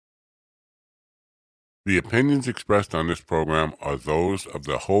The opinions expressed on this program are those of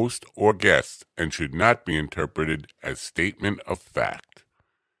the host or guest and should not be interpreted as statement of fact.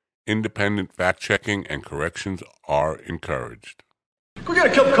 Independent fact-checking and corrections are encouraged. Can we get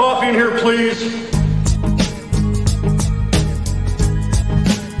a cup of coffee in here, please?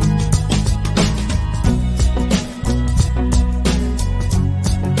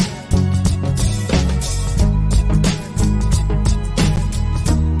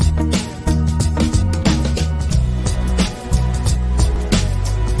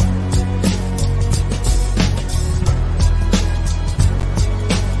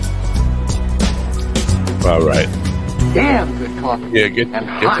 All right. Damn good coffee. Yeah, get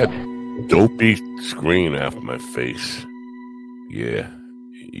hot. that dopey screen off my face. Yeah.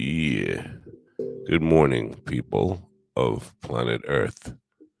 Good morning, people of planet Earth.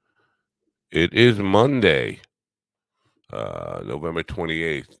 It is Monday, November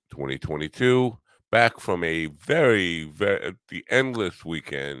 28th, 2022. Back from a very the endless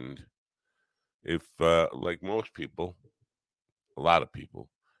weekend. If, like most people, a lot of people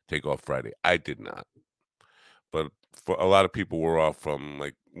take off Friday. I did not. But for a lot of people were off from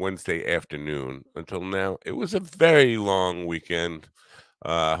like Wednesday afternoon until now. It was a very long weekend.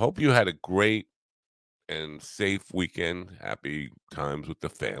 Hope you had a great and safe weekend. Happy times with the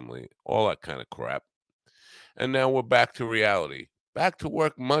family, all that kind of crap. And now we're back to reality. Back to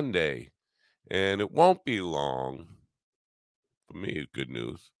work Monday. And it won't be long. For me, good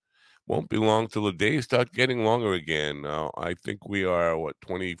news. Won't be long till the days start getting longer again. Now, I think we are,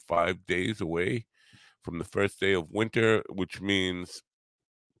 25 days away from the first day of winter, which means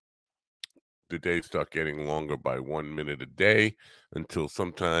the days start getting longer by 1 minute a day until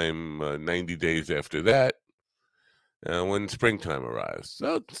sometime 90 days after that, when springtime arrives.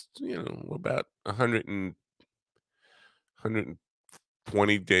 So, it's, we're about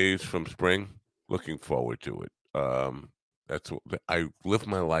 120 days from spring. Looking forward to it. I live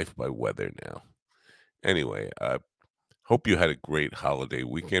my life by weather now. Anyway, I hope you had a great holiday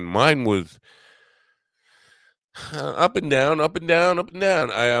weekend. Mine was up and down, up and down, up and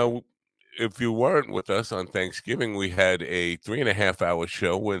down. If you weren't with us on Thanksgiving, we had a 3.5-hour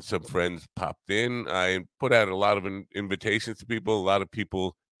show when some friends popped in. I put out a lot of invitations to people. A lot of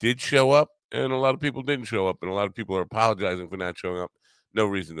people did show up, and a lot of people didn't show up, and a lot of people are apologizing for not showing up. No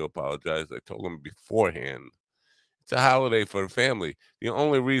reason to apologize. I told them beforehand. It's a holiday for the family. The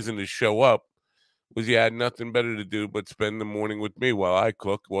only reason to show up was you had nothing better to do but spend the morning with me while I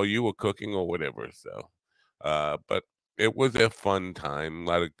cooked, while you were cooking or whatever. So, but it was a fun time.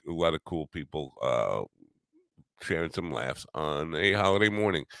 A lot of cool people sharing some laughs on a holiday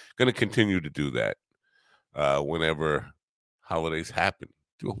morning. Going to continue to do that whenever holidays happen.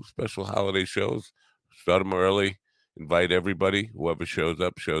 Do special holiday shows. Start them early. Invite everybody. Whoever shows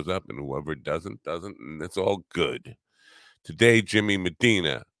up, and whoever doesn't, and it's all good. Today, Jimmy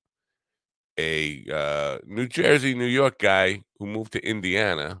Medina, a New Jersey, New York guy who moved to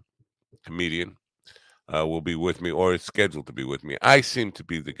Indiana, comedian, will be with me, or is scheduled to be with me. I seem to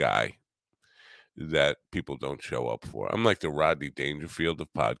be the guy that people don't show up for. I'm like the Rodney Dangerfield of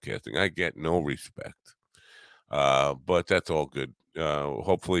podcasting. I get no respect, but that's all good.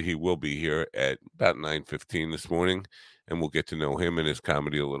 Hopefully he will be here at about 9:15 this morning, and we'll get to know him and his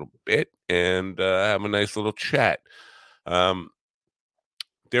comedy a little bit and have a nice little chat.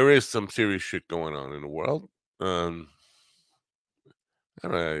 There is some serious shit going on in the world. I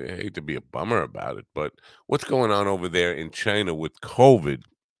hate to be a bummer about it, but what's going on over there in China with COVID?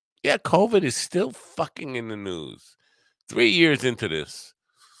 Yeah, COVID is still fucking in the news. 3 years into this,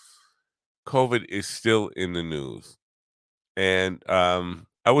 COVID is still in the news. And I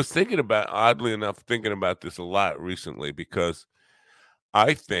was oddly enough, thinking about this a lot recently because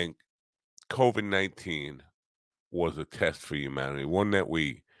I think COVID-19 was a test for humanity, one that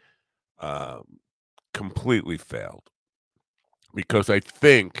we completely failed. Because I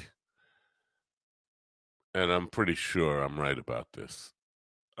think, and I'm pretty sure I'm right about this,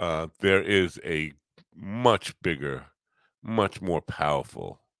 there is a much bigger, much more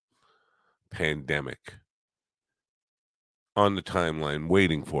powerful pandemic on the timeline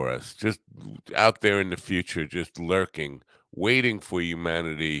waiting for us, just out there in the future, just lurking, waiting for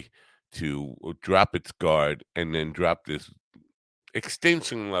humanity to drop its guard and then drop this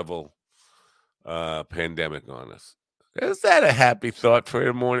extinction level pandemic on us. Is that a happy thought for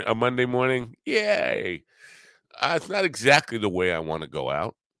a Monday morning? Yay. It's not exactly the way I want to go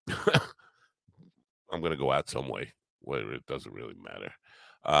out. I'm going to go out some way, whether it doesn't really matter.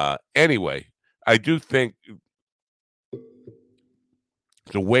 Anyway, I do think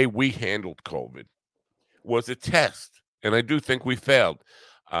the way we handled COVID was a test, and I do think we failed.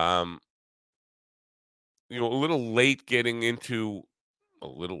 a little late getting into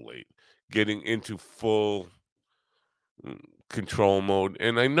full mm, control mode.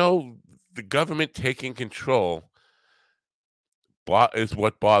 And I know the government taking control is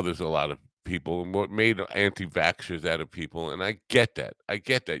what bothers a lot of people and what made anti-vaxxers out of people. And I get that.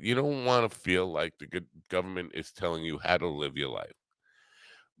 You don't want to feel like the government is telling you how to live your life.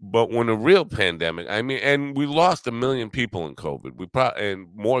 But when a real pandemic, I mean, and we lost 1 million people in COVID, and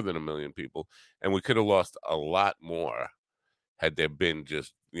more than 1 million people, and we could have lost a lot more had there been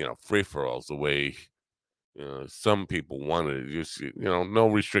just free for alls the way some people wanted it. Just no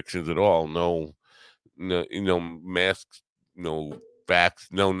restrictions at all, no masks, no vax,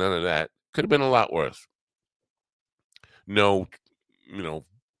 no none of that. Could have been a lot worse. No,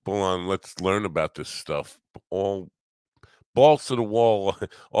 full on. Let's learn about this stuff. All balls to the wall,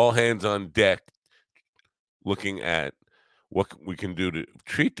 all hands on deck, looking at what we can do to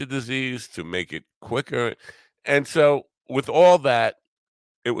treat the disease, to make it quicker. And so with all that,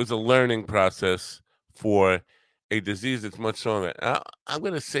 it was a learning process for a disease that's much stronger. I'm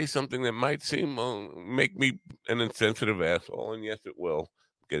going to say something that might make me an insensitive asshole, and yes, it will.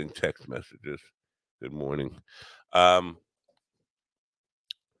 I'm getting text messages. Good morning.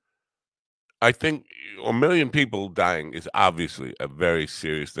 I think 1 million people dying is obviously a very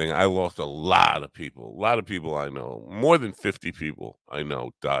serious thing. I lost a lot of people. A lot of people I know, more than 50 people I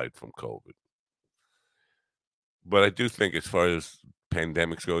know died from COVID. But I do think as far as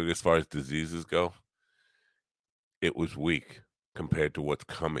pandemics go, as far as diseases go, it was weak compared to what's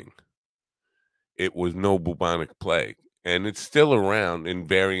coming. It was no bubonic plague, and it's still around in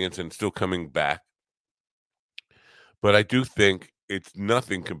variants and still coming back. But I do think it's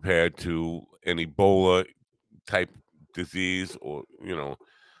nothing compared to an Ebola type disease or,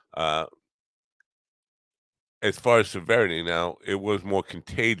 as far as severity now, it was more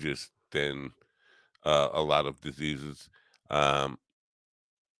contagious than a lot of diseases. But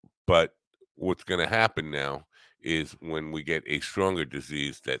what's going to happen now is when we get a stronger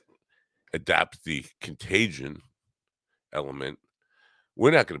disease that adapts the contagion element,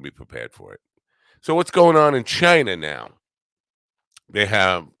 we're not going to be prepared for it. So what's going on in China now? They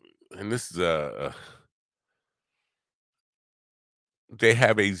have, and this is they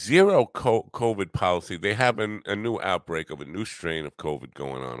have a zero COVID policy. They have a new outbreak of a new strain of COVID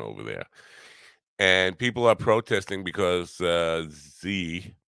going on over there. And people are protesting because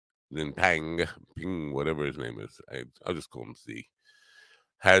Xi Jinping, whatever his name is, I'll just call him Z,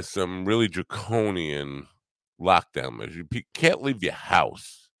 has some really draconian lockdown measures. You can't leave your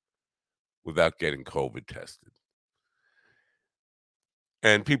house without getting COVID tested.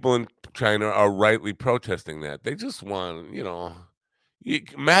 And people in China are rightly protesting that. They just want,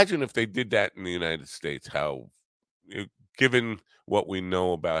 imagine if they did that in the United States, how, given what we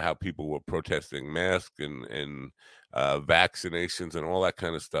know about how people were protesting masks and vaccinations and all that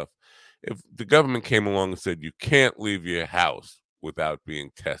kind of stuff, if the government came along and said, you can't leave your house without being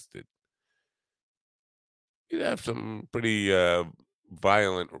tested, you'd have some pretty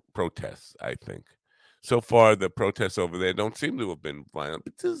violent protests, I think. So far, the protests over there don't seem to have been violent.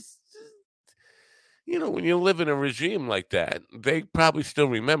 Because, when you live in a regime like that, they probably still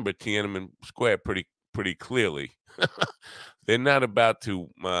remember Tiananmen Square pretty clearly. They're not about to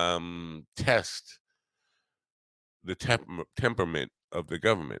test the temperament of the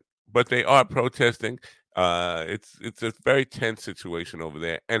government, but they are protesting. It's a very tense situation over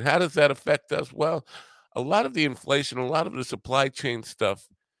there. And how does that affect us? Well, a lot of the inflation, a lot of the supply chain stuff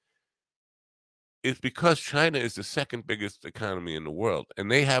is because China is the second biggest economy in the world, and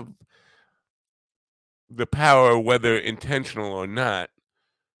they have the power, whether intentional or not,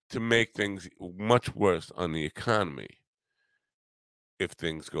 to make things much worse on the economy if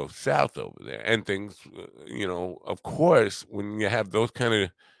things go south over there. And things, of course, when you have those kind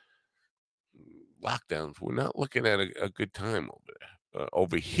of lockdowns, we're not looking at a good time over there,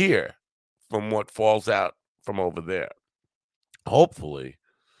 over here, from what falls out from over there. Hopefully,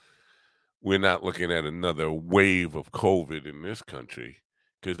 we're not looking at another wave of COVID in this country,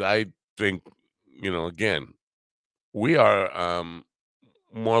 because I think, again, we are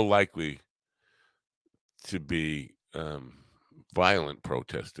more likely to be violent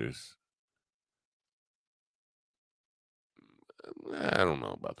protesters. I don't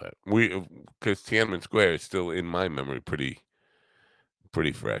know about that. Because Tiananmen Square is still in my memory pretty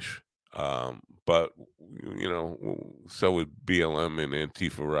fresh. But so would BLM and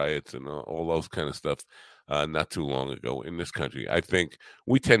Antifa riots and all those kind of stuff not too long ago in this country. I think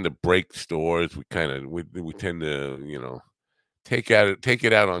we tend to break stores. We tend to take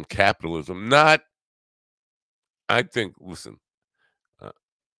it out on capitalism. Not, I think. Listen,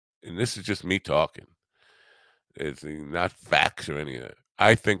 and this is just me talking. It's not facts or any of that.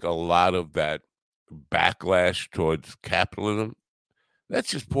 I think a lot of that backlash towards capitalism, that's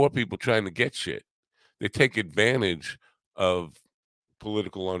just poor people trying to get shit. They take advantage of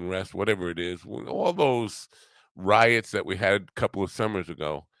political unrest, whatever it is. All those riots that we had a couple of summers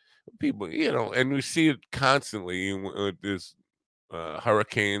ago, people, and we see it constantly with this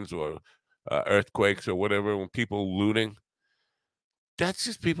hurricanes or earthquakes or whatever, when people looting. That's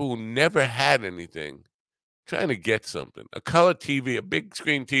just people who never had anything trying to get something. A color TV, a big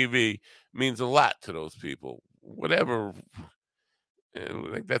screen TV means a lot to those people. Whatever,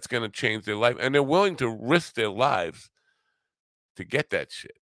 like that's going to change their life, and they're willing to risk their lives to get that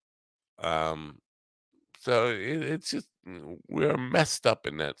shit. So it's just we're messed up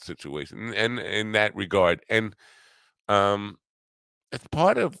in that situation and in that regard, and it's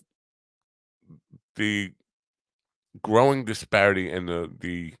part of the growing disparity and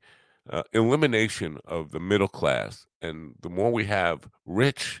the elimination of the middle class. And the more we have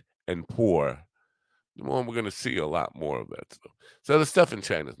rich and poor, the more we're going to see a lot more of that stuff. So the stuff in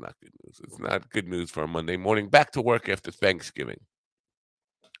China is not good news. It's not good news for a Monday morning. Back to work after Thanksgiving.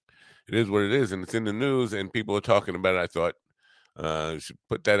 It is what it is, and it's in the news, and people are talking about it. I thought should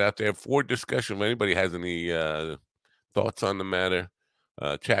put that out there for discussion. If anybody has any thoughts on the matter,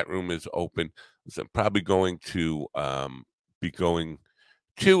 chat room is open. So I'm probably going to be going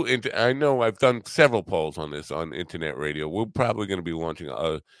to. I know I've done several polls on this on internet radio. We're probably going to be launching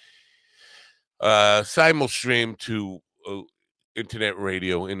a simul stream to internet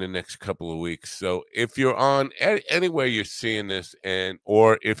radio in the next couple of weeks. So if you're on anywhere you're seeing this,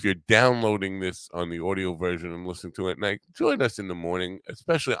 or if you're downloading this on the audio version and listening to it at night, join us in the morning.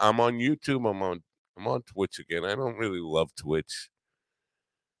 Especially, I'm on YouTube. I'm on Twitch again. I don't really love Twitch.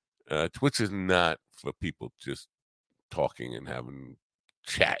 Twitch is not for people just talking and having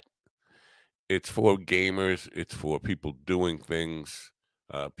chat. It's for gamers. It's for people doing things,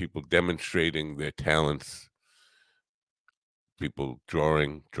 people demonstrating their talents, people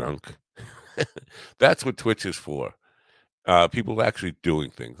drawing drunk. That's what Twitch is for. People actually doing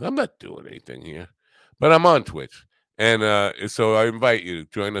things. I'm not doing anything here, but I'm on Twitch. And so I invite you to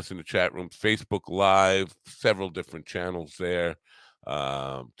join us in the chat room, Facebook Live, several different channels there.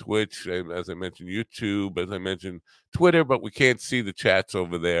 Twitch, as I mentioned, YouTube, as I mentioned, Twitter, but we can't see the chats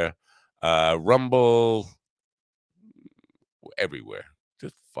over there. Rumble, everywhere.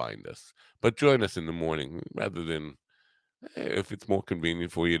 Just find us. But join us in the morning rather than, if it's more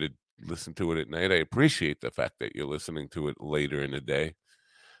convenient for you to listen to it at night. I appreciate the fact that you're listening to it later in the day.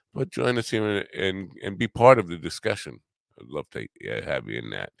 But join us here and be part of the discussion. I'd love to have you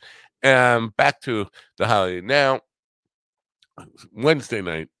in that. Back to the holiday. Now, Wednesday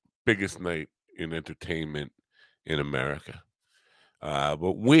night, biggest night in entertainment in America.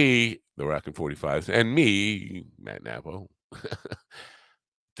 But we, the Rockin' 45s, and me, Matt Napo,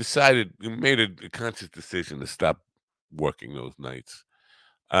 made a conscious decision to stop working those nights.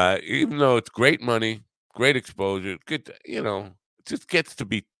 Even though it's great money, great exposure, good, it just gets to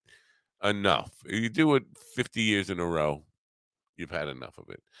be enough. You do it 50 years in a row, you've had enough of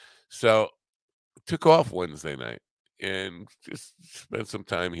it. So took off Wednesday night and just spent some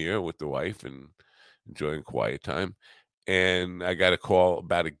time here with the wife and enjoying quiet time. And I got a call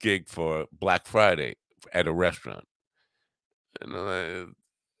about a gig for Black Friday at a restaurant. And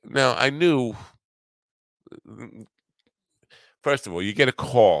now I knew, first of all, you get a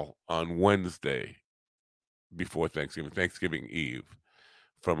call on Wednesday before Thanksgiving Eve,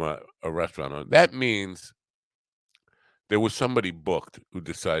 from a restaurant. That means there was somebody booked who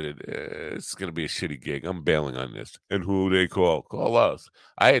decided it's going to be a shitty gig. I'm bailing on this. And who they call? Call us.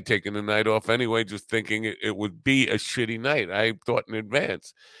 I had taken the night off anyway, just thinking it would be a shitty night. I thought in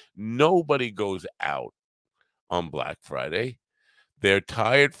advance. Nobody goes out on Black Friday. They're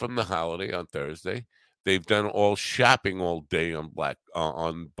tired from the holiday on Thursday. They've done all shopping all day on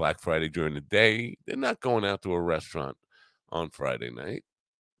Black Friday during the day. They're not going out to a restaurant on Friday night.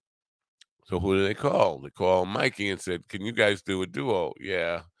 So who do they call? They call Mikey and said, "Can you guys do a duo?"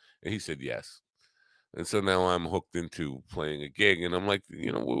 Yeah. And he said yes. And so now I'm hooked into playing a gig. And I'm like,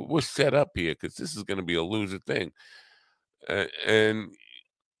 we're set up here because this is going to be a loser thing. And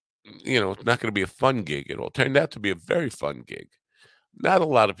it's not going to be a fun gig at all. Turned out to be a very fun gig. Not a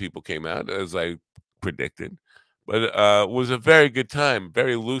lot of people came out, as I predicted. But it was a very good time.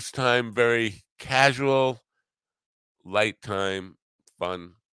 Very loose time. Very casual, light time,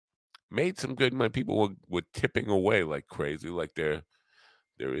 fun. Made some good money. People were tipping away like crazy, like there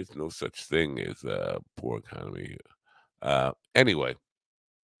is no such thing as a poor economy. Anyway,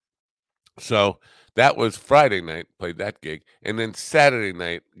 so that was Friday night, played that gig, and then Saturday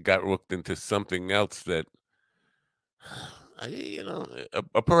night got hooked into something else that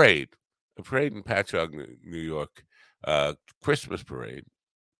a parade in Patchogue, New York, Christmas parade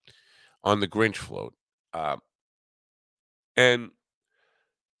on the Grinch float. And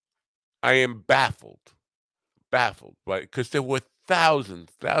I am baffled, right? Because there were thousands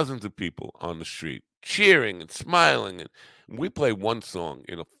of people on the street cheering and smiling. And we play one song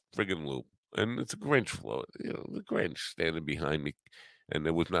in a friggin' loop, and it's a Grinch float. The Grinch standing behind me, and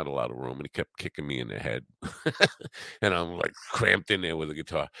there was not a lot of room, and he kept kicking me in the head. And I'm like cramped in there with a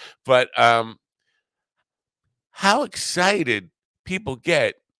guitar. But how excited people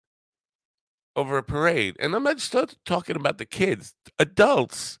get over a parade. And I'm not just talking about the kids,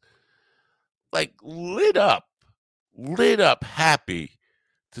 adults, like lit up, happy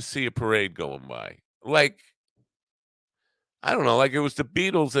to see a parade going by. Like, I don't know, like it was the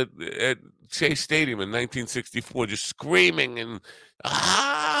Beatles at Shea Stadium in 1964, just screaming and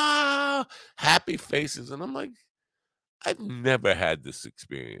happy faces. And I'm like, I've never had this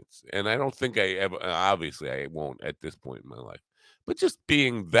experience. And I don't think I ever, obviously, I won't at this point in my life. But just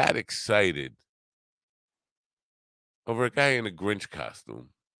being that excited over a guy in a Grinch costume.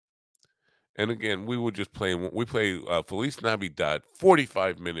 And again, we play Feliz Navidad,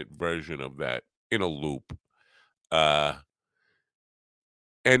 45-minute version of that in a loop. And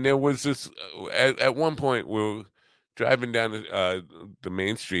there was this, at one point, we were driving down the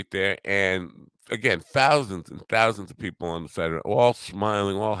main street there, and again, thousands and thousands of people on the side, all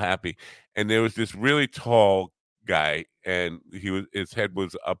smiling, all happy. And there was this really tall guy, and his head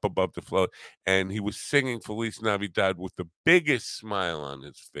was up above the float, and he was singing Feliz Navidad with the biggest smile on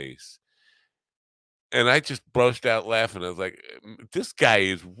his face. And I just burst out laughing. I was like, this guy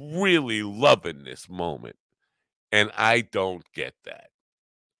is really loving this moment. And I don't get that.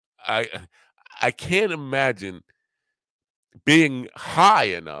 I can't imagine being high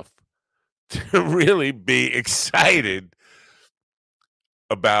enough to really be excited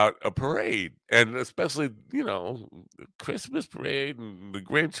about a parade. And especially, Christmas parade and the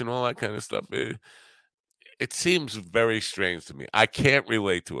Grinch and all that kind of stuff. It seems very strange to me. I can't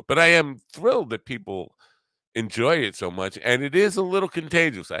relate to it. But I am thrilled that people enjoy it so much, and it is a little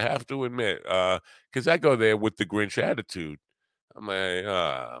contagious, I have to admit, because I go there with the Grinch attitude. I'm like,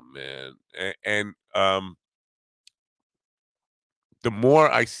 oh man, and the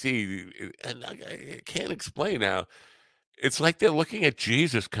more I see, and I can't explain how it's like they're looking at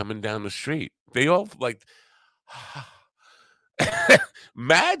Jesus coming down the street. They all like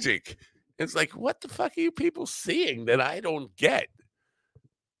magic. It's like, what the fuck are you people seeing that I don't get?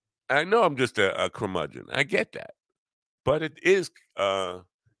 I know I'm just a curmudgeon. I get that. But it is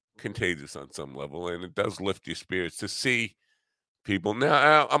contagious on some level, and it does lift your spirits to see people.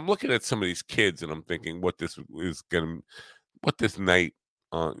 Now, I'm looking at some of these kids, and I'm thinking what this night,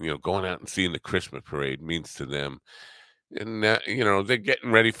 going out and seeing the Christmas parade means to them. And, they're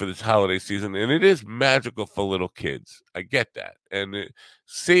getting ready for this holiday season, and it is magical for little kids. I get that. And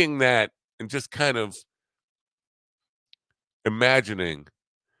seeing that and just kind of imagining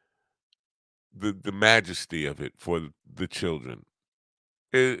the majesty of it for the children.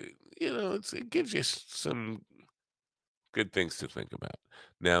 It gives you some good things to think about.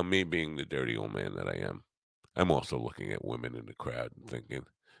 Now, me being the dirty old man that I am, I'm also looking at women in the crowd and thinking,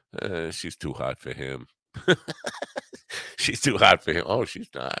 she's too hot for him. She's too hot for him. Oh, she's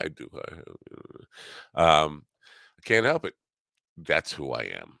not. I do her. I can't help it. That's who I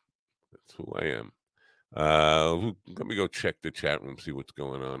am. That's who I am. Let me go check the chat room, see what's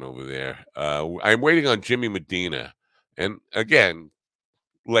going on over there. I'm waiting on Jimmy Medina. And again,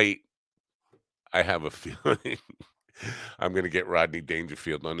 late, I have a feeling I'm going to get Rodney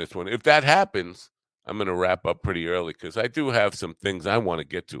Dangerfield on this one. If that happens, I'm going to wrap up pretty early because I do have some things I want to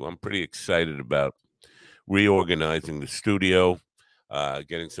get to. I'm pretty excited about reorganizing the studio,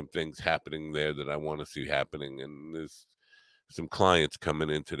 getting some things happening there that I want to see happening. And there's some clients coming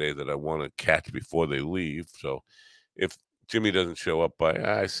in today that I want to catch before they leave. So if Jimmy doesn't show up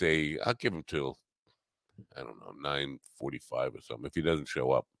I say I'll give him till, I don't know, 9:45 or something. If he doesn't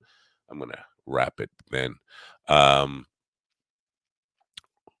show up, I'm going to wrap it then.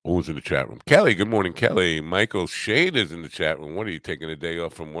 Who's in the chat room? Kelly, good morning, Kelly. Michael Shade is in the chat room. What are you, taking a day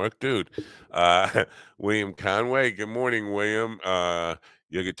off from work, dude? William Conway, good morning, William.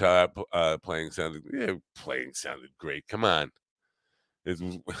 Your guitar playing sounded great. Come on.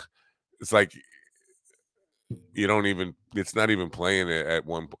 It's like it's not even playing it at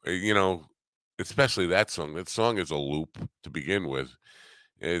one point, especially that song. That song is a loop to begin with.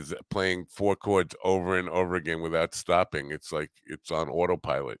 Is playing 4 chords over and over again without stopping. It's like it's on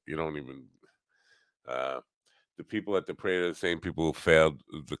autopilot. You don't even the people at the parade are the same people who failed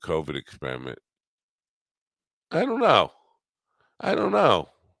the COVID experiment. I don't know. I don't know.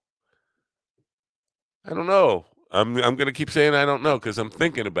 I don't know. I'm gonna keep saying I don't know because I'm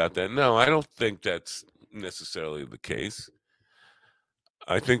thinking about that. No, I don't think that's necessarily the case.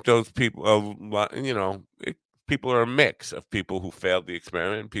 I think those people, people are a mix of people who failed the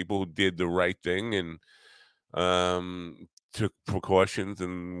experiment, people who did the right thing and took precautions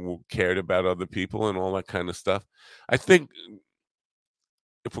and cared about other people and all that kind of stuff. I think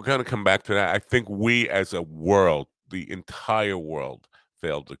if we're going to come back to that, I think we as a world, the entire world,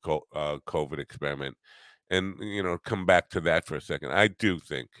 failed the COVID experiment. And, come back to that for a second. I do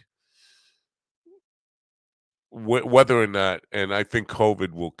think whether or not, and I think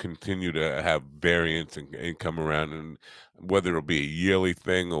COVID will continue to have variants and come around, and whether it'll be a yearly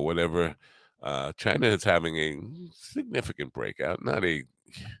thing or whatever, China is having a significant breakout.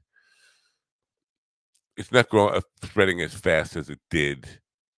 It's not spreading as fast as it did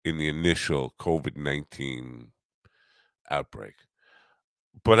in the initial COVID-19 outbreak.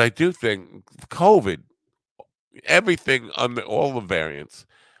 But I do think COVID, everything on all the variants,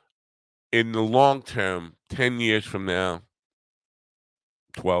 in the long term, 10 years from now,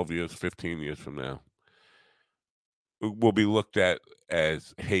 12 years, 15 years from now, will be looked at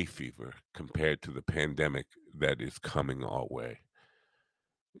as hay fever compared to the pandemic that is coming our way.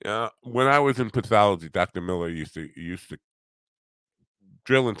 When I was in pathology, Dr. Miller used to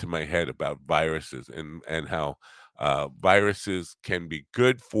drill into my head about viruses and how viruses can be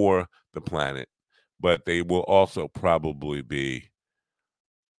good for the planet, but they will also probably be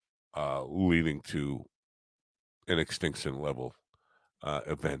leading to an extinction level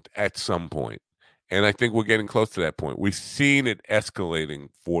event at some point. And I think we're getting close to that point. We've seen it escalating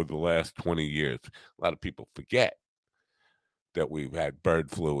for the last 20 years. A lot of people forget that we've had bird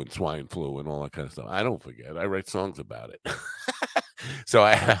flu and swine flu and all that kind of stuff. I don't forget. I write songs about it. So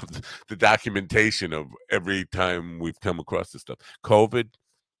I have the documentation of every time we've come across this stuff. COVID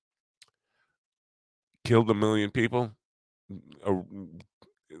killed 1 million people.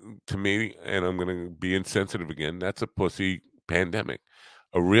 To me, and I'm going to be insensitive again, that's a pussy pandemic.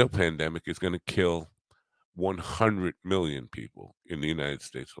 A real pandemic is going to kill 100 million people in the United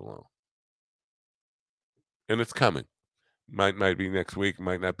States alone. And it's coming. Might be next week,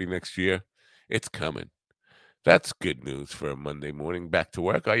 might not be next year. It's coming. That's good news for a Monday morning. Back to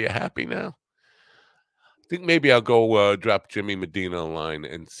work. Are you happy now? I think maybe I'll go drop Jimmy Medina a line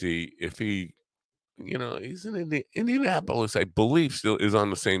and see if he, he's in Indianapolis, I believe, still is on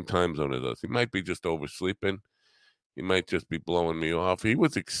the same time zone as us. He might be just oversleeping. He might just be blowing me off. He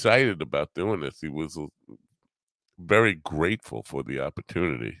was excited about doing this. He was very grateful for the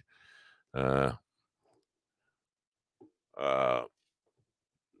opportunity. Sorry,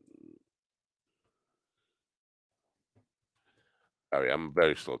 I'm a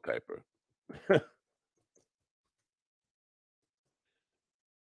very slow typer.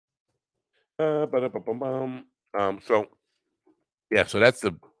 So yeah, so that's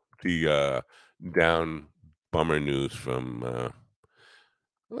the down bummer news from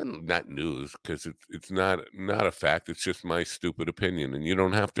well, not news because it's not a fact. It's just my stupid opinion, and you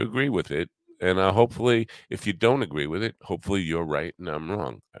don't have to agree with it. And hopefully, if you don't agree with it, hopefully you're right and I'm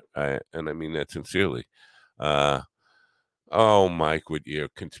wrong. And I mean that sincerely. Oh, Mike, with your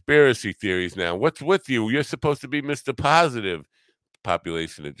conspiracy theories now. What's with you? You're supposed to be Mr. Positive.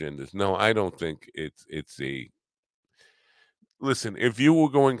 Population agendas. No, I don't think it's a. Listen, if you were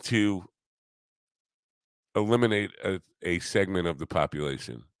going to eliminate a segment of the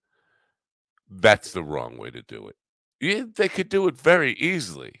population, that's the wrong way to do it. Yeah, they could do it very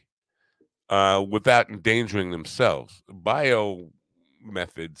easily without endangering themselves. Bio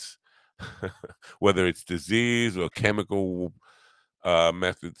methods, whether it's disease or chemical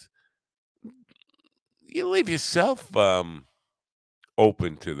methods, you leave yourself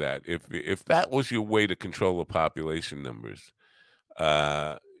open to that. If that was your way to control the population numbers,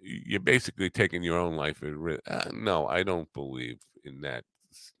 you're basically taking your own life at risk. No, I don't believe in that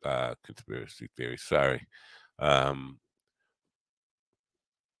conspiracy theory. Sorry.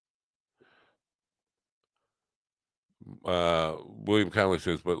 William Conway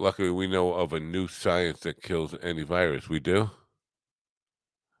says, but luckily we know of a new science that kills any virus. We do?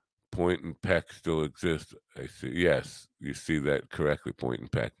 Point and peck still exist. I see. Yes, you see that correctly. Point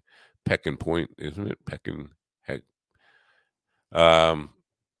and peck. Peck and point, isn't it? Peck and heck.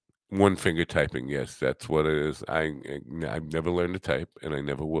 One finger typing. Yes, that's what it is. I've never learned to type, and I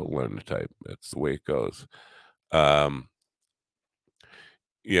never will learn to type. That's the way it goes.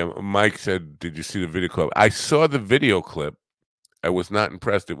 Yeah, Mike said, did you see the video clip? I saw the video clip. I was not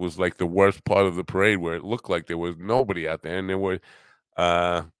impressed. It was like the worst part of the parade where it looked like there was nobody out there, and there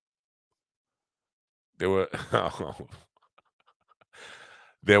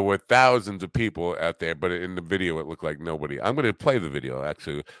there were thousands of people out there, but in the video it looked like nobody. I'm going to play the video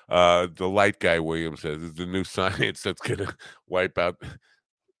actually. The light guy William says is the new science that's going to wipe out.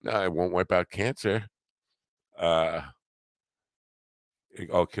 No, it won't wipe out cancer. It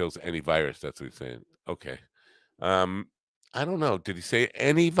all kills any virus. That's what he's saying. Okay. I don't know. Did he say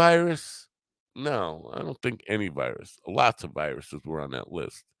any virus? No, I don't think any virus. Lots of viruses were on that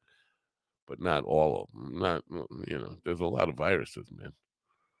list, but not all of them. Not, there's a lot of viruses, man.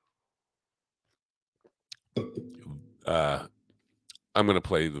 I'm going to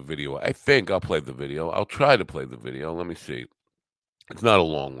play the video. I think I'll play the video. I'll try to play the video. Let me see. It's not a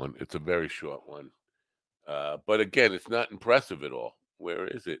long one. It's a very short one. But again, it's not impressive at all. Where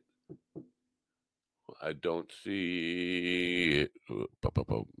is it? I don't see it.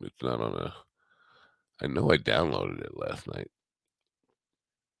 It's not on a... I know I downloaded it last night.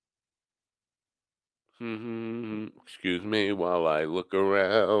 Excuse me while I look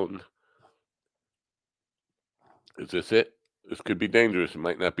around. Is this it? This could be dangerous. It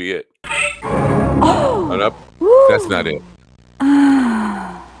might not be it. Oh, up. That's not it.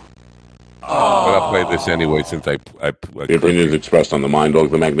 But I'll play this anyway since I The opinions expressed on the Mind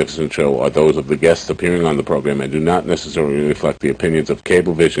Dog the Magnificent Show are those of the guests appearing on the program and do not necessarily reflect the opinions of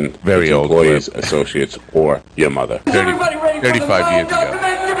Cablevision, its employees, associates, or your mother. 35 years ago. The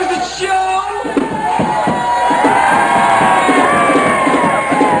Magnificent Show!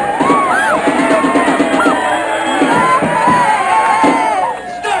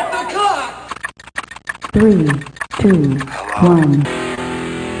 Start the clock! 3, 2, 1.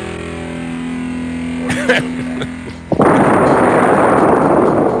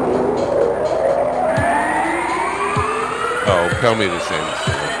 Oh, tell me the same.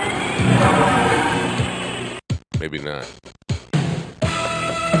 Maybe not.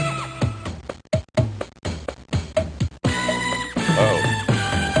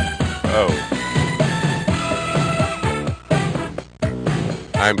 Oh.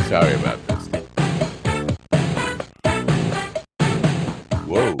 I'm sorry about this.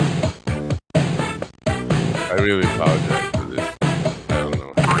 Whoa. I really apologize for this. I don't know.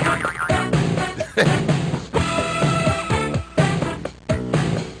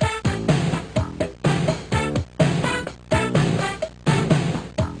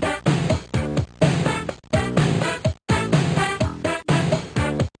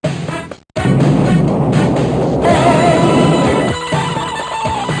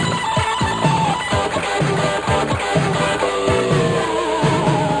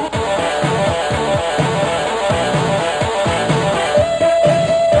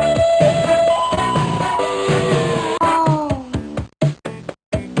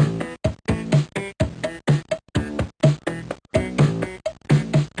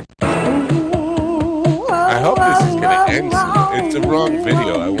 It's the wrong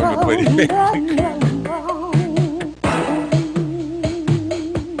video. I want to play the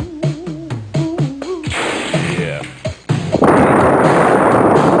Yeah.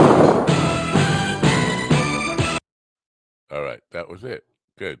 All right, that was it.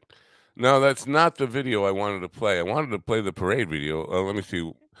 Good. No, that's not the video I wanted to play. I wanted to play the parade video. Let me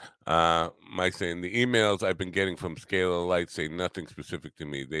see. Mike saying the emails I've been getting from Scalar Light say nothing specific to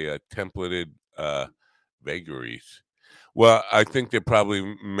me. They are templated vagaries. Well, I think they're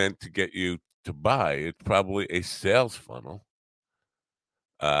probably meant to get you to buy. It's probably a sales funnel.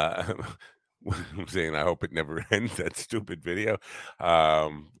 I'm saying I hope it never ends, that stupid video.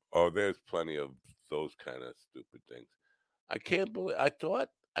 There's plenty of those kind of stupid things. I can't believe I thought.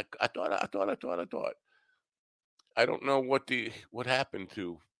 I don't know what happened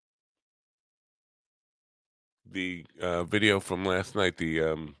to the video from last night.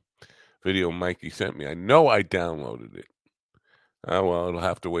 The video Mikey sent me. I know I downloaded it. Oh, well, it'll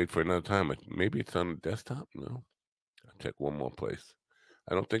have to wait for another time. Maybe it's on the desktop? No. I'll check one more place.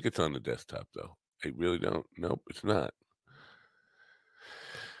 I don't think it's on the desktop, though. I really don't. Nope, it's not.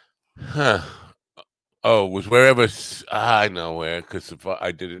 Huh. Oh, it was wherever. I know where, because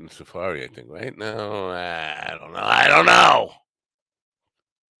I did it in Safari, I think, right? No, I don't know.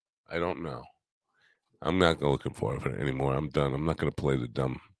 I'm not looking for it anymore. I'm done. I'm not going to play the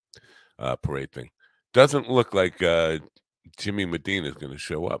dumb parade thing. Doesn't look like Jimmy Medina is going to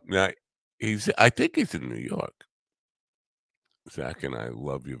show up. Now, I think he's in New York. Zach and I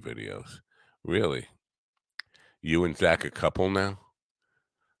love your videos. Really? You and Zach a couple now?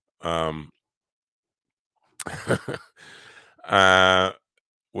 Where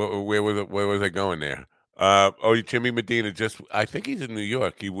was I going there? Jimmy Medina I think he's in New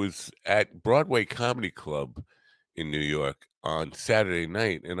York. He was at Broadway Comedy Club in New York on Saturday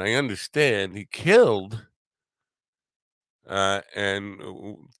night, and I understand he killed,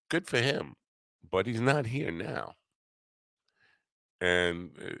 and good for him, but he's not here now.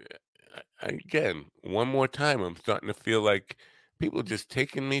 And again, one more time, I'm starting to feel like people are just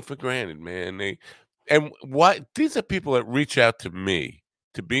taking me for granted, man. These are people that reach out to me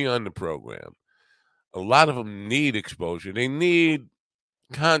to be on the program. A lot of them need exposure. They need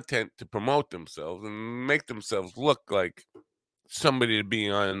content to promote themselves and make themselves look like somebody to be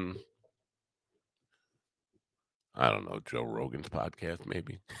on, I don't know, Joe Rogan's podcast,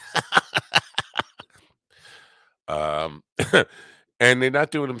 maybe. um, and they're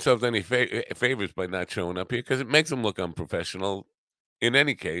not doing themselves any favors by not showing up here because it makes them look unprofessional. In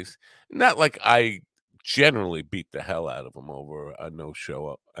any case, not like I generally beat the hell out of them over a no show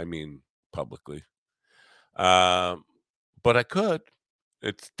up. I mean, publicly. But I could.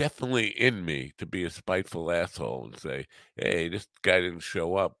 It's definitely in me to be a spiteful asshole and say, hey, this guy didn't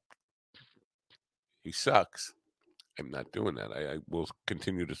show up. He sucks. I'm not doing that. I will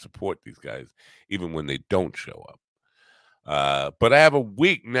continue to support these guys even when they don't show up. But I have a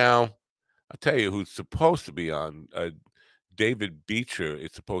week now. I'll tell you who's supposed to be on. David Beecher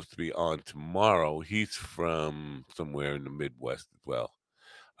is supposed to be on tomorrow. He's from somewhere in the Midwest as well.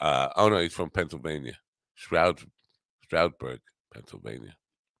 Oh, no, he's from Pennsylvania. Stroudsburg, Pennsylvania.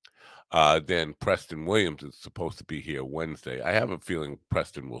 Then Preston Williams is supposed to be here Wednesday. I have a feeling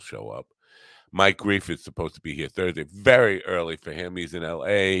Preston will show up. Mike Grief is supposed to be here Thursday. Very early for him. He's in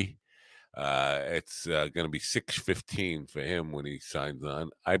L.A. It's going to be 6:15 for him when he signs on.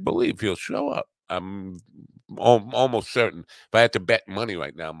 I believe he'll show up. I'm almost certain. If I had to bet money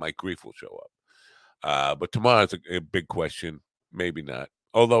right now, Mike Grief will show up. But tomorrow's a big question. Maybe not.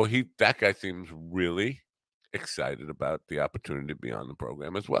 Although that guy seems really excited about the opportunity to be on the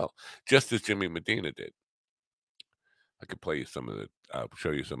program as well, just as Jimmy Medina did. I could play you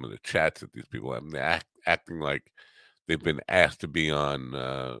show you some of the chats that these people have. They're acting like they've been asked to be on,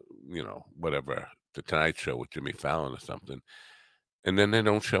 whatever, the Tonight Show with Jimmy Fallon or something, and then they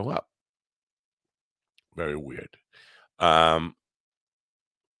don't show up. Very weird. Yeah,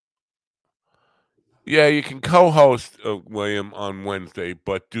 you can co-host, William, on Wednesday,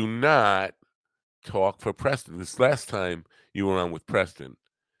 but do not talk for Preston. This last time you were on with Preston,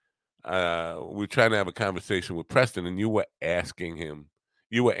 we were trying to have a conversation with Preston, and you were asking him,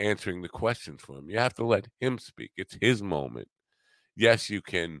 you were answering the questions for him. You have to let him speak. It's his moment. Yes, you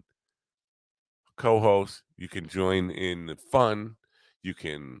can co-host. You can join in the fun. You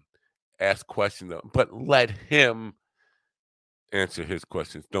can ask questions, but let him answer his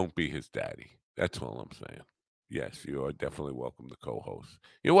questions. Don't be his daddy. That's all I'm saying. Yes, you are definitely welcome to co-host.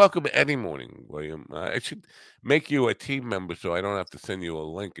 You're welcome any morning, William. I should make you a team member so I don't have to send you a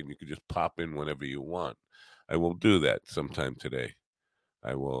link and you can just pop in whenever you want. I will do that sometime today.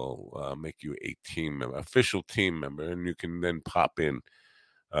 I will make you a team member, official team member, and you can then pop in.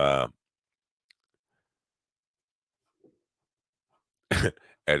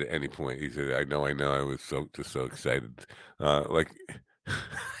 At any point. He said, I know. I was so excited. A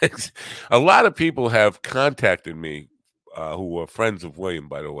lot of people have contacted me who are friends of William,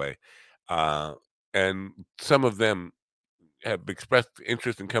 by the way. And some of them have expressed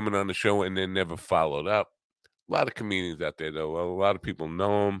interest in coming on the show and then never followed up. A lot of comedians out there, though. A lot of people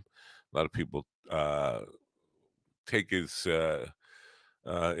know him. A lot of people take his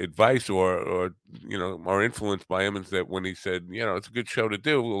advice or are influenced by him, and that when he said, it's a good show to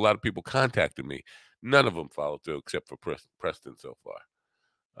do, a lot of people contacted me. None of them followed through except for Preston so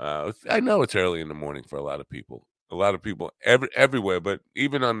far. I know it's early in the morning for a lot of people everywhere, but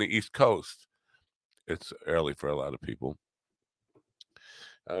even on the East Coast, it's early for a lot of people.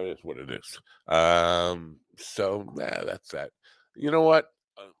 That's what it is. So that's that. You know what?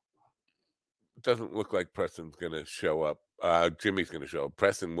 It doesn't look like Preston's going to show up. Jimmy's going to show up.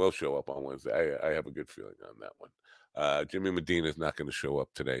 Preston will show up on Wednesday. I have a good feeling on that one. Jimmy Medina is not going to show up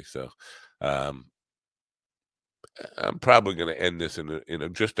today, so I'm probably going to end this in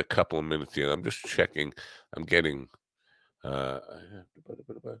just a couple of minutes here. I'm just checking. I'm getting.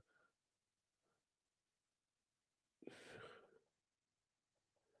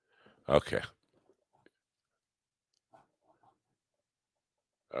 Okay.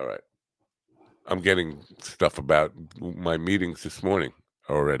 All right. I'm getting stuff about my meetings this morning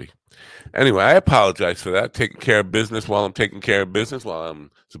already. Anyway, I apologize for that. Taking care of business while I'm taking care of business, while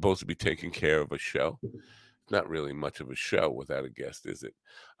I'm supposed to be taking care of a show. Not really much of a show without a guest, is it?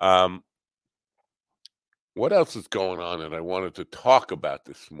 What else is going on that I wanted to talk about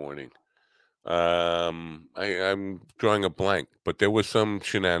this morning? I'm drawing a blank, but there was some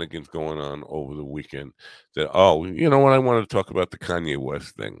shenanigans going on over the weekend that, you know what? I wanted to talk about the Kanye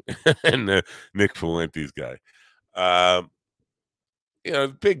West thing and the Nick Fuentes guy.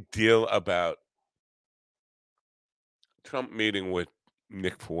 Big deal about Trump meeting with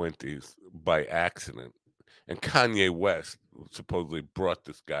Nick Fuentes by accident, and Kanye West supposedly brought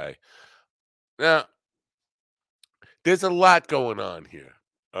this guy. Now, there's a lot going on here.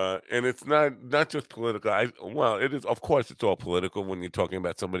 And it's not just political. It is, of course, it's all political when you're talking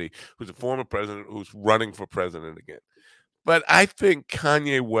about somebody who's a former president who's running for president again. But I think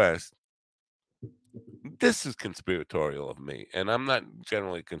Kanye West, this is conspiratorial of me, and I'm not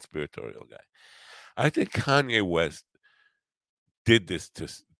generally a conspiratorial guy. I think Kanye West did this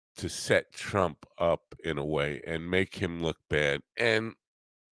to set Trump up in a way and make him look bad, and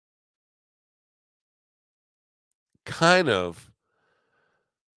kind of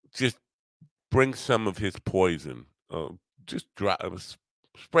just bring some of his poison, just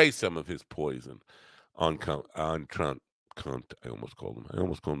spray some of his poison on Trump. Cunt. I almost called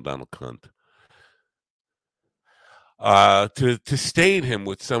him Donald Cunt. To stain him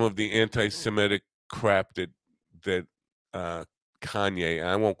with some of the anti-Semitic crap that Kanye.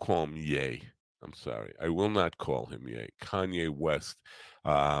 I won't call him Ye. I'm sorry. I will not call him Ye. Kanye West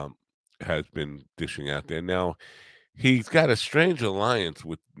has been dishing out there. Now, he's got a strange alliance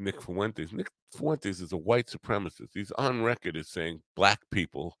with Nick Fuentes. Nick Fuentes is a white supremacist. He's on record as saying black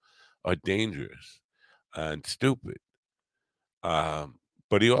people are dangerous and stupid.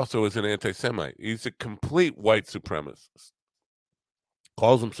 But he also is an anti-Semite. He's a complete white supremacist.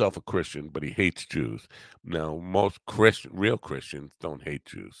 Calls himself a Christian, but he hates Jews. Now, most real Christians don't hate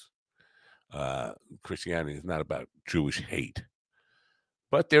Jews. Christianity is not about Jewish hate.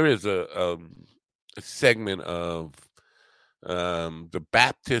 But there is a segment of the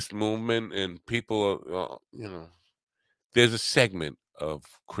Baptist movement, and people, there's a segment of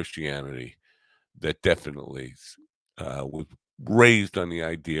Christianity that definitely was raised on the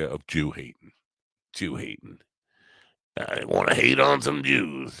idea of Jew hating. I want to hate on some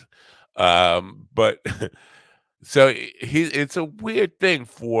Jews. But so it's a weird thing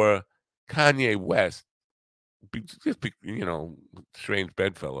for Kanye West. Strange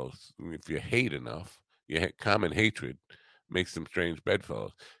bedfellows. If you hate enough, common hatred makes them strange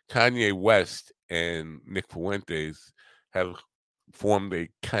bedfellows. Kanye West and Nick Fuentes have formed a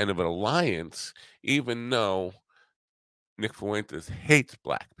kind of an alliance, even though Nick Fuentes hates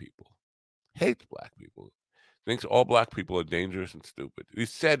black people. Thinks all black people are dangerous and stupid. He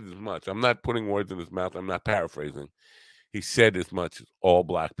said as much. I'm not putting words in his mouth. I'm not paraphrasing. He said as much as all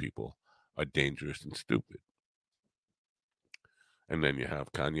black people are dangerous and stupid. And then you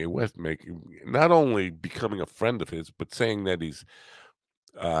have Kanye West not only becoming a friend of his, but saying that he's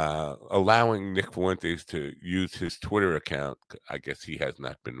allowing Nick Fuentes to use his Twitter account. I guess he has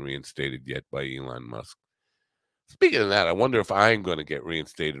not been reinstated yet by Elon Musk. Speaking of that, I wonder if I'm going to get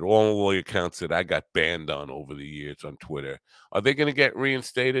reinstated. All the accounts that I got banned on over the years on Twitter, are they going to get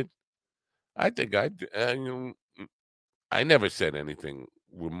reinstated? I think I never said anything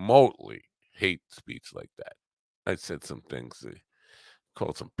remotely hate speech like that. I said some things,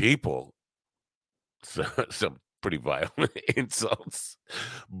 called some people some pretty violent insults,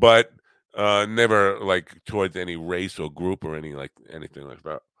 but never like towards any race or group or anything like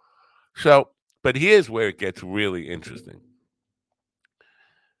that. So, but here's where it gets really interesting.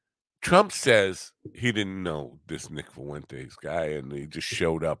 Trump says he didn't know this Nick Fuentes guy, and he just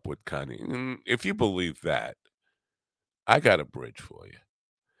showed up with Kanye. If you believe that, I got a bridge for you,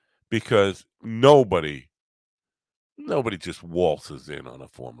 because nobody just waltzes in on a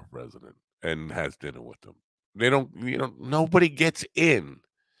former president and has dinner with them. They don't, nobody gets in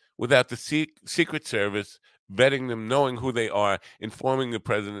without the Secret Service vetting them, knowing who they are, informing the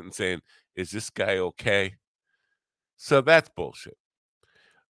president and saying, is this guy okay? So that's bullshit.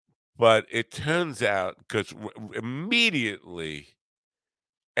 But it turns out, because immediately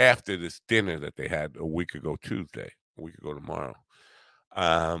after this dinner that they had a week ago tomorrow,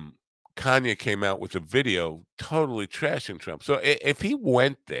 Kanye came out with a video totally trashing Trump. So if he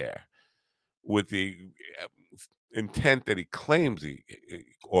went there with the intent that he claimed he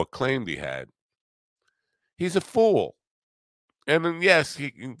had, he's a fool. And then, yes,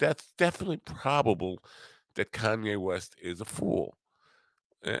 that's definitely probable that Kanye West is a fool.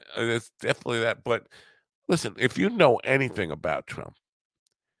 It's definitely that. But listen, if you know anything about Trump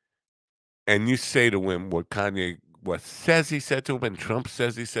and you say to him what Kanye says he said to him, and Trump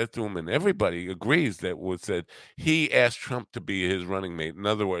says he said to him, and everybody agrees that was said he asked Trump to be his running mate. In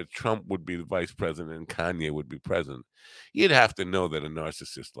other words, Trump would be the vice president and Kanye would be president. You'd have to know that a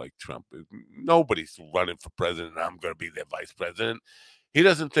narcissist like Trump, nobody's running for president. I'm going to be their vice president. He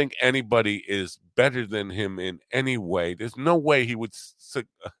doesn't think anybody is better than him in any way. There's no way he would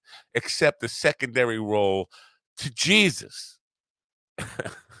accept the secondary role to Jesus.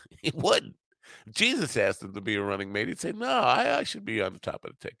 He wouldn't. Jesus asked him to be a running mate. He'd say, no, I should be on the top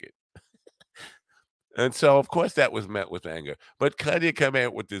of the ticket. And so, of course, that was met with anger. But Kanye came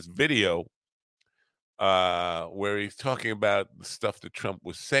out with this video where he's talking about the stuff that Trump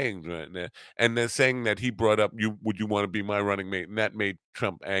was saying right now, and they're saying that he brought up, would you want to be my running mate? And that made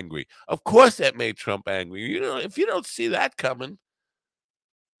Trump angry. Of course that made Trump angry. You know, if you don't see that coming,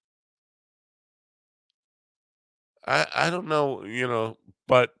 I don't know, you know,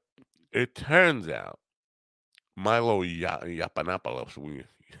 but it turns out Milo Yiannopoulos,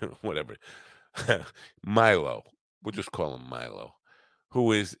 whatever, Milo, we'll just call him Milo,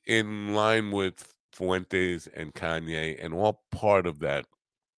 who is in line with Fuentes and Kanye and all part of that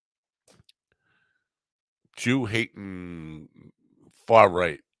Jew-hating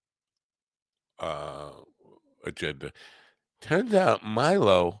far-right agenda. Turns out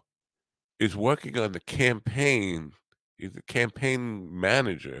Milo is working on the campaign. He's the campaign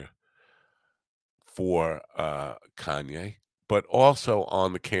manager for Kanye, but also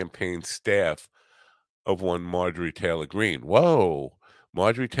on the campaign staff of one Marjorie Taylor Greene. Whoa,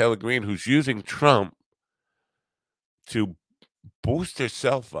 Marjorie Taylor Greene, who's using Trump to boost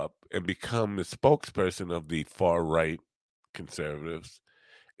herself up and become the spokesperson of the far-right conservatives,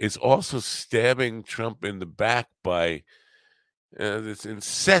 is also stabbing Trump in the back by this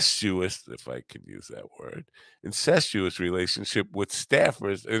incestuous, if I can use that word, incestuous relationship with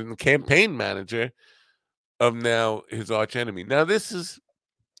staffers and the campaign manager of now his archenemy. Now, this is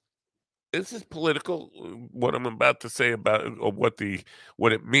political, what I'm about to say about or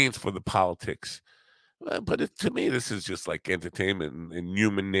what it means for the politics. But to me, this is just like entertainment and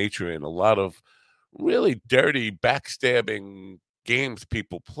human nature and a lot of really dirty, backstabbing games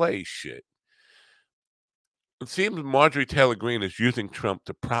people play shit. It seems Marjorie Taylor Greene is using Trump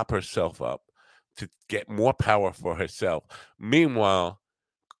to prop herself up, to get more power for herself. Meanwhile,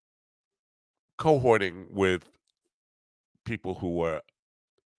 cohorting with people who were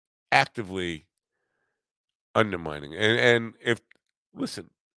actively undermining. And if, listen,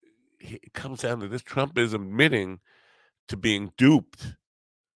 it comes down to this, Trump is admitting to being duped.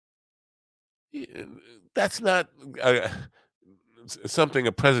 That's not something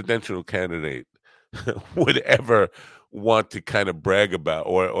a presidential candidate would ever want to kind of brag about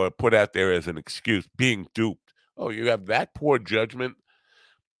or put out there as an excuse, being duped. Oh, you have that poor judgment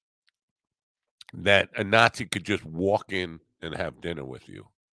that a Nazi could just walk in and have dinner with you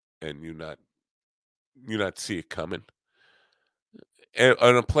and you not see it coming. And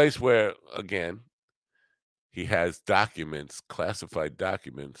in a place where, again, he has documents, classified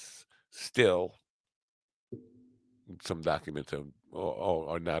documents, still some documents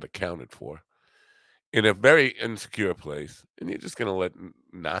are not accounted for, in a very insecure place, and you're just going to let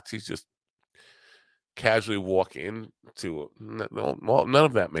Nazis just casually walk into none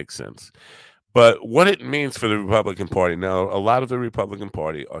of that makes sense. But what it means for the Republican Party, now, a lot of the Republican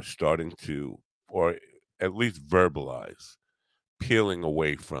Party are starting to, or at least verbalize, peeling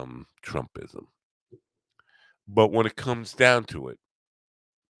away from Trumpism. But when it comes down to it,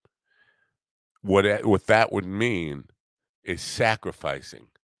 what that would mean is sacrificing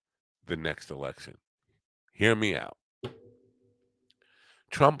the next election. Hear me out.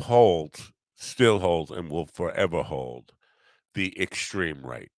 Trump still holds, and will forever hold the extreme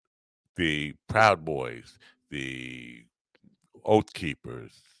right, the Proud Boys, the Oath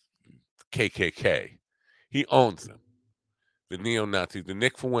Keepers, KKK. He owns them. The neo-Nazis, the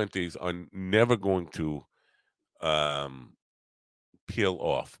Nick Fuentes are never going to peel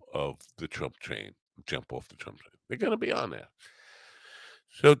off of the Trump train, jump off the Trump train. They're going to be on there.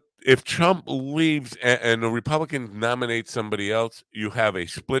 So if Trump leaves and the Republicans nominate somebody else, you have a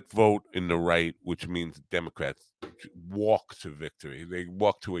split vote in the right, which means Democrats walk to victory. They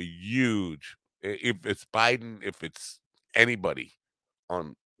walk to a huge, if it's Biden, if it's anybody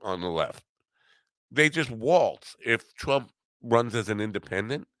on the left, they just waltz. If Trump runs as an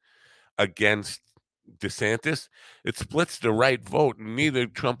independent against DeSantis, it splits the right vote. Neither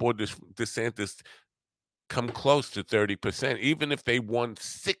Trump or DeSantis come close to 30%. Even if they won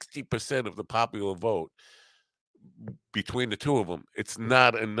 60% of the popular vote between the two of them, it's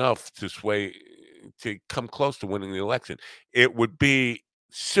not enough to come close to winning the election. It would be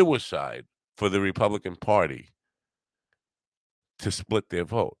suicide for the Republican Party to split their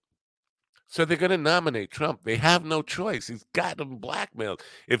vote. So they're going to nominate Trump. They have no choice. He's got them blackmailed.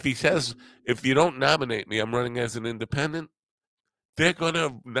 If he says, if you don't nominate me, I'm running as an independent, they're going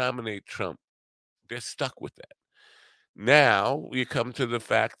to nominate Trump. They're stuck with that. Now you come to the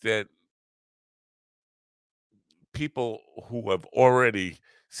fact that people who have already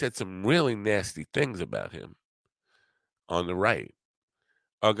said some really nasty things about him on the right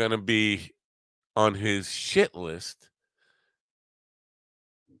are going to be on his shit list.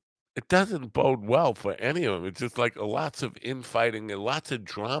 It doesn't bode well for any of them. It's just like lots of infighting and lots of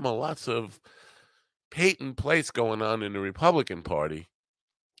drama, lots of Peyton place going on in the Republican Party.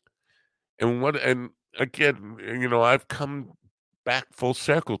 And again, I've come back full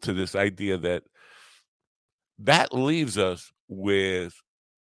circle to this idea that leaves us with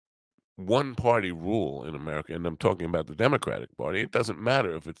one party rule in America, and I'm talking about the Democratic Party. It doesn't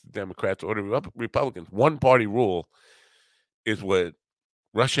matter if it's the Democrats or the Republicans. One party rule is what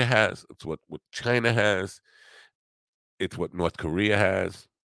Russia has. It's what China has. It's what North Korea has.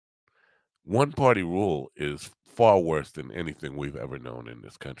 One party rule is far worse than anything we've ever known in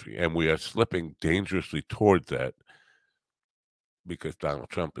this country, and we are slipping dangerously towards that because Donald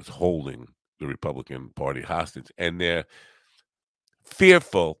Trump is holding the Republican Party hostage, and they're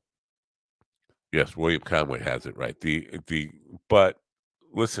fearful. Yes, William Conway has it right. But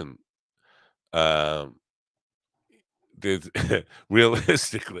listen, there's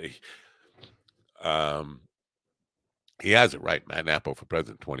realistically, he has it right. Matt Apple for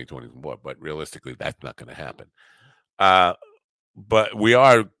president 2024, but realistically, that's not going to happen. But we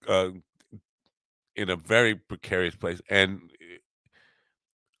are in a very precarious place, and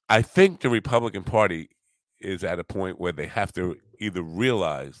I think the Republican Party is at a point where they have to either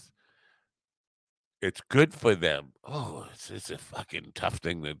realize it's good for them. Oh, it's a fucking tough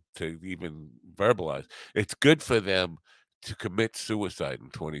thing to even verbalize. It's good for them to commit suicide in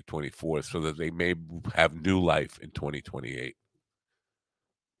 2024 so that they may have new life in 2028.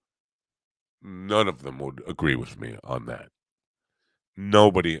 None of them would agree with me on that.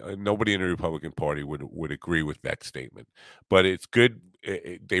 Nobody in the Republican Party would agree with that statement. But it's good.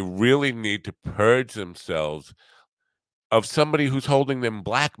 They really need to purge themselves of somebody who's holding them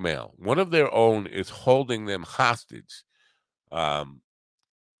blackmail. One of their own is holding them hostage. And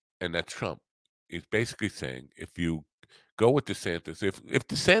that's Trump. He's basically saying, if you go with DeSantis, if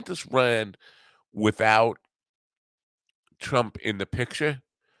DeSantis ran without Trump in the picture,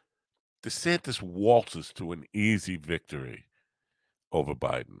 DeSantis waltzes to an easy victory over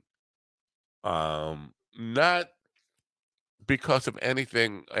Biden. Not because of any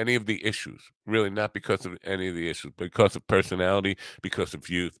of the issues, really not because of any of the issues, because of personality, because of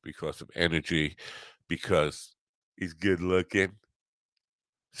youth, because of energy, because he's good looking.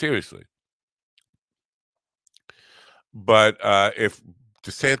 Seriously. But if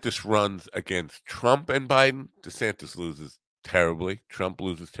DeSantis runs against Trump and Biden, DeSantis loses terribly, Trump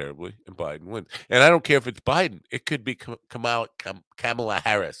loses terribly, and Biden wins. And I don't care if it's Biden. It could be Kamala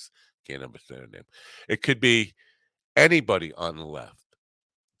Harris. Can't understand her name. It could be anybody on the left.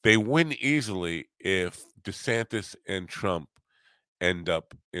 They win easily if DeSantis and Trump end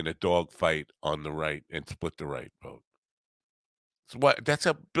up in a dogfight on the right and split the right vote. That's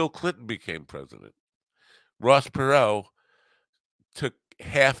how Bill Clinton became president. Ross Perot took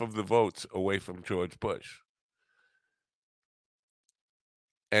half of the votes away from George Bush.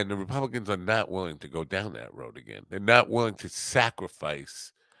 And the Republicans are not willing to go down that road again. They're not willing to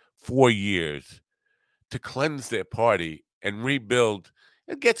sacrifice 4 years to cleanse their party and rebuild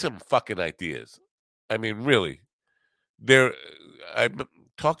and get some fucking ideas. I mean, really, I've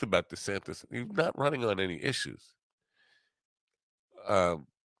talked about DeSantis. He's not running on any issues.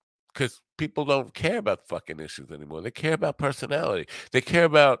 Because people don't care about fucking issues anymore. They care about personality. They care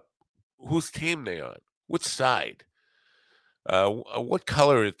about whose team they on, which side. What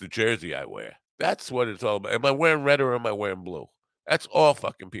color is the jersey I wear? That's what it's all about. Am I wearing red or am I wearing blue? That's all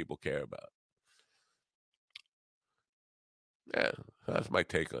fucking people care about. Yeah, that's my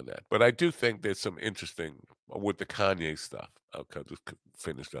take on that. But I do think there's some interesting with the Kanye stuff. I'll just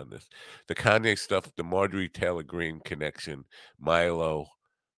finish on this. The Kanye stuff, the Marjorie Taylor Greene connection, Milo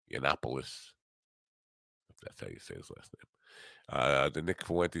Yiannopoulos, if that's how you say his last name. The Nick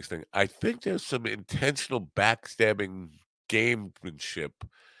Fuentes thing. I think there's some intentional backstabbing gamesmanship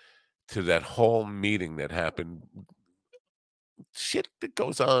to that whole meeting that happened. Shit that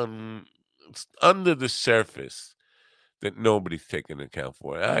goes on under the surface that nobody's taking account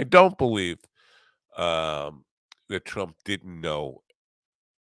for. I don't believe that Trump didn't know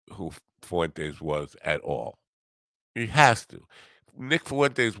who Fuentes was at all. He has to. Nick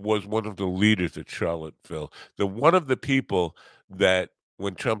Fuentes was one of the leaders at Charlottesville, one of the people that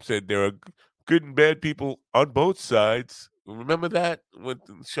when Trump said there are good and bad people on both sides, remember that with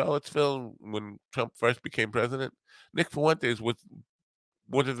Charlottesville when Trump first became president? Nick Fuentes was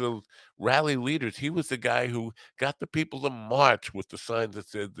one of the rally leaders. He was the guy who got the people to march with the signs that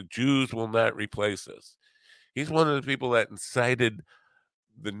said, "The Jews will not replace us." He's one of the people that incited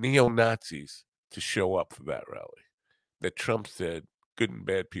the neo-Nazis to show up for that rally. That Trump said, good and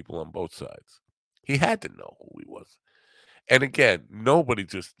bad people on both sides. He had to know who he was. And again, nobody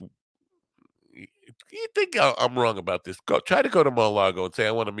just... You think I'm wrong about this? Try to go to Mar-a-Lago and say,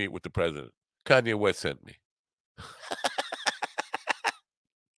 I want to meet with the president. Kanye West sent me.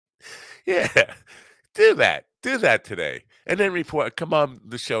 Yeah, do that. Do that today. And then report. Come on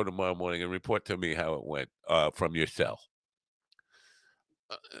the show tomorrow morning and report to me how it went from your cell.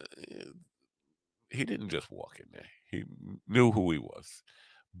 He didn't just walk in there. He knew who he was.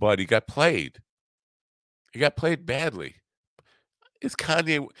 But he got played. He got played badly. It's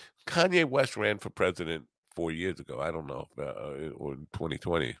Kanye West ran for president 4 years ago. I don't know. Or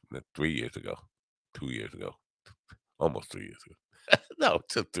 2020, 3 years ago. 2 years ago. Almost 3 years ago. No,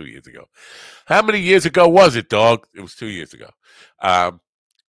 just 2 years ago. How many years ago was it, dog? It was 2 years ago.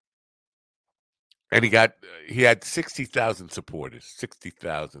 And he had 60,000 supporters,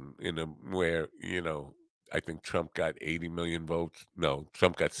 60,000 where, I think Trump got 80 million votes. No,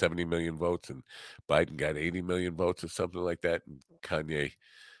 Trump got 70 million votes and Biden got 80 million votes or something like that. And Kanye,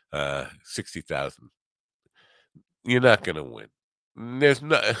 60,000. You're not going to win. There's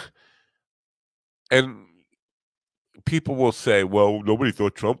no, and people will say, well, nobody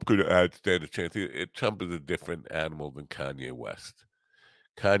thought Trump could stand a chance. Trump is a different animal than Kanye West.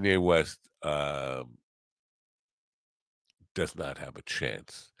 Kanye West does not have a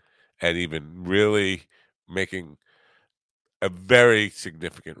chance at even really making a very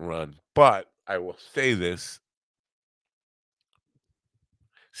significant run. But I will say this,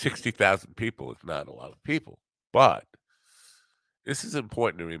 60,000 people is not a lot of people. But this is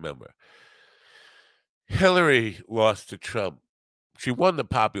important to remember. Hillary lost to Trump. She won the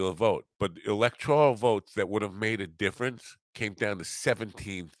popular vote, but electoral votes that would have made a difference came down to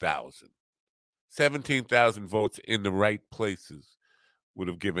 17,000. 17,000 votes in the right places would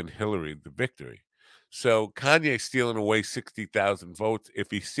have given Hillary the victory. So Kanye stealing away 60,000 votes,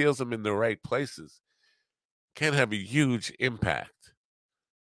 if he steals them in the right places, can have a huge impact.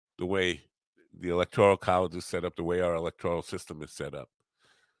 The way the electoral college is set up, the way our electoral system is set up.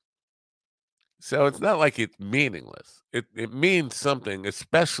 So it's not like it's meaningless. It means something,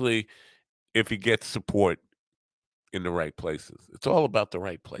 especially if he gets support in the right places. It's all about the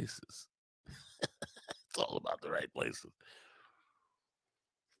right places. It's all about the right places.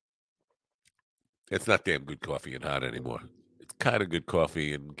 It's not damn good coffee and hot anymore. It's kind of good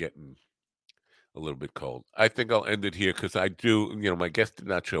coffee and getting a little bit cold. I think I'll end it here because I do, my guest did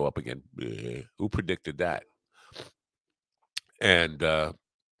not show up again. Who predicted that? And I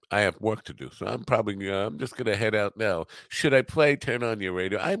have work to do. So I'm probably, I'm just going to head out now. Should I play Turn On Your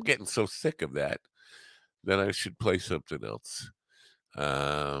Radio? I'm getting so sick of that I should play something else.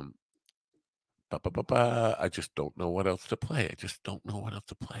 I just don't know what else to play. I just don't know what else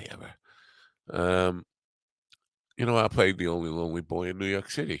to play ever. I'll play The Only Lonely Boy in New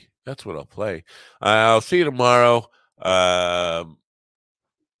York City. That's what I'll play. I'll see you tomorrow.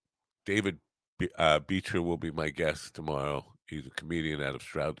 David Beecher will be my guest tomorrow. He's a comedian out of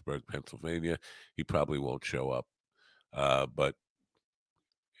Stroudsburg, Pennsylvania. He probably won't show up, but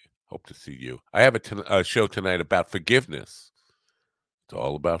hope to see you. I have a show tonight about forgiveness. It's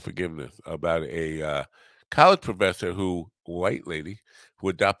all about forgiveness, about a college professor white lady, who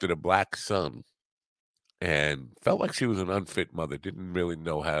adopted a black son and felt like she was an unfit mother, didn't really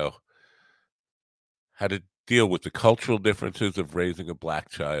know how to deal with the cultural differences of raising a black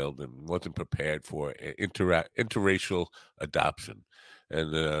child and wasn't prepared for interracial adoption.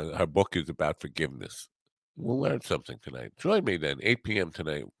 And her book is about forgiveness. We'll learn something tonight. Join me then, 8 p.m.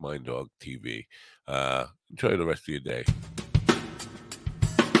 tonight, Mind Dog TV. Enjoy the rest of your day.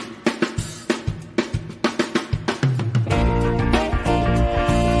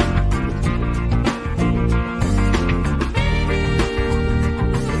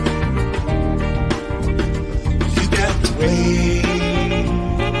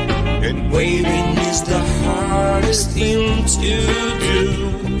 Waiting is the hardest thing to do.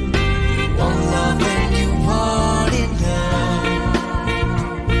 You want love and you want it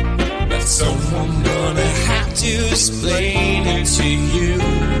now, but someone gonna have to explain it to you,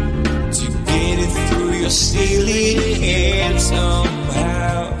 to get it through your silly head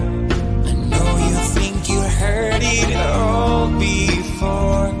somehow. I know you think you heard it all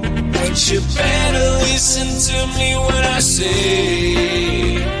before, but you better listen to me when I say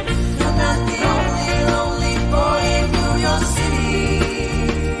say. You're not the only lonely boy in New York City.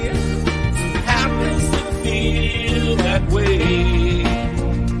 Happens to feel that way.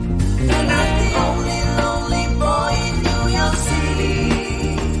 You're not the only lonely boy in New York City.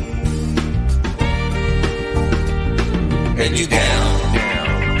 And you're down,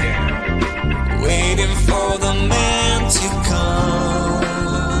 waiting for the man to come.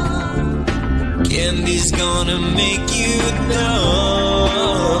 Candy's gonna make you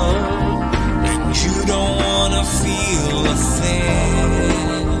numb, and you don't wanna feel a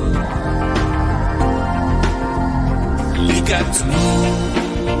thing. You got to move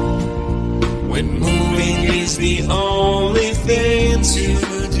when moving is the only thing to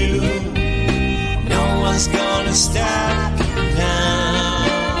do. No one's gonna stop you now,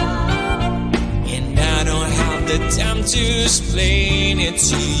 and I don't have the time to explain it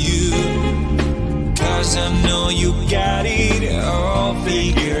to you, 'cause I know you got it all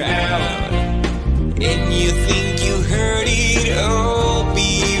figured out, and you think you heard it all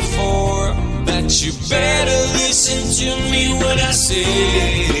before, but you better listen to me when I say.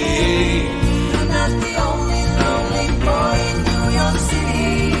 You're not the only lonely boy in New York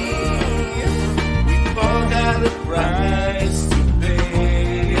City. All got a price to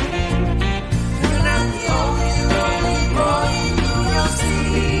pay. You're not the only lonely boy in New York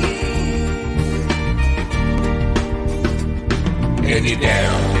City. And you're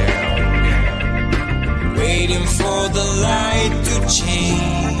down, waiting for the light to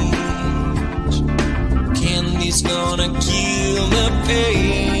change. Candy's gonna kill the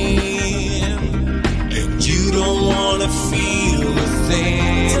pain, and you don't wanna feel a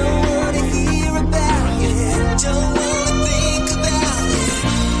thing. Don't wanna hear about it. Don't wanna think about it.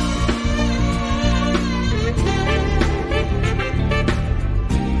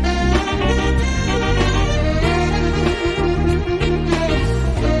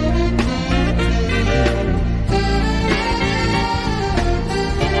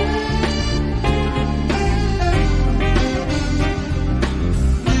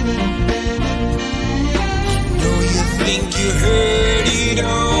 Think you heard it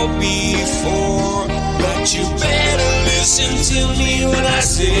all before, but you better listen to me when I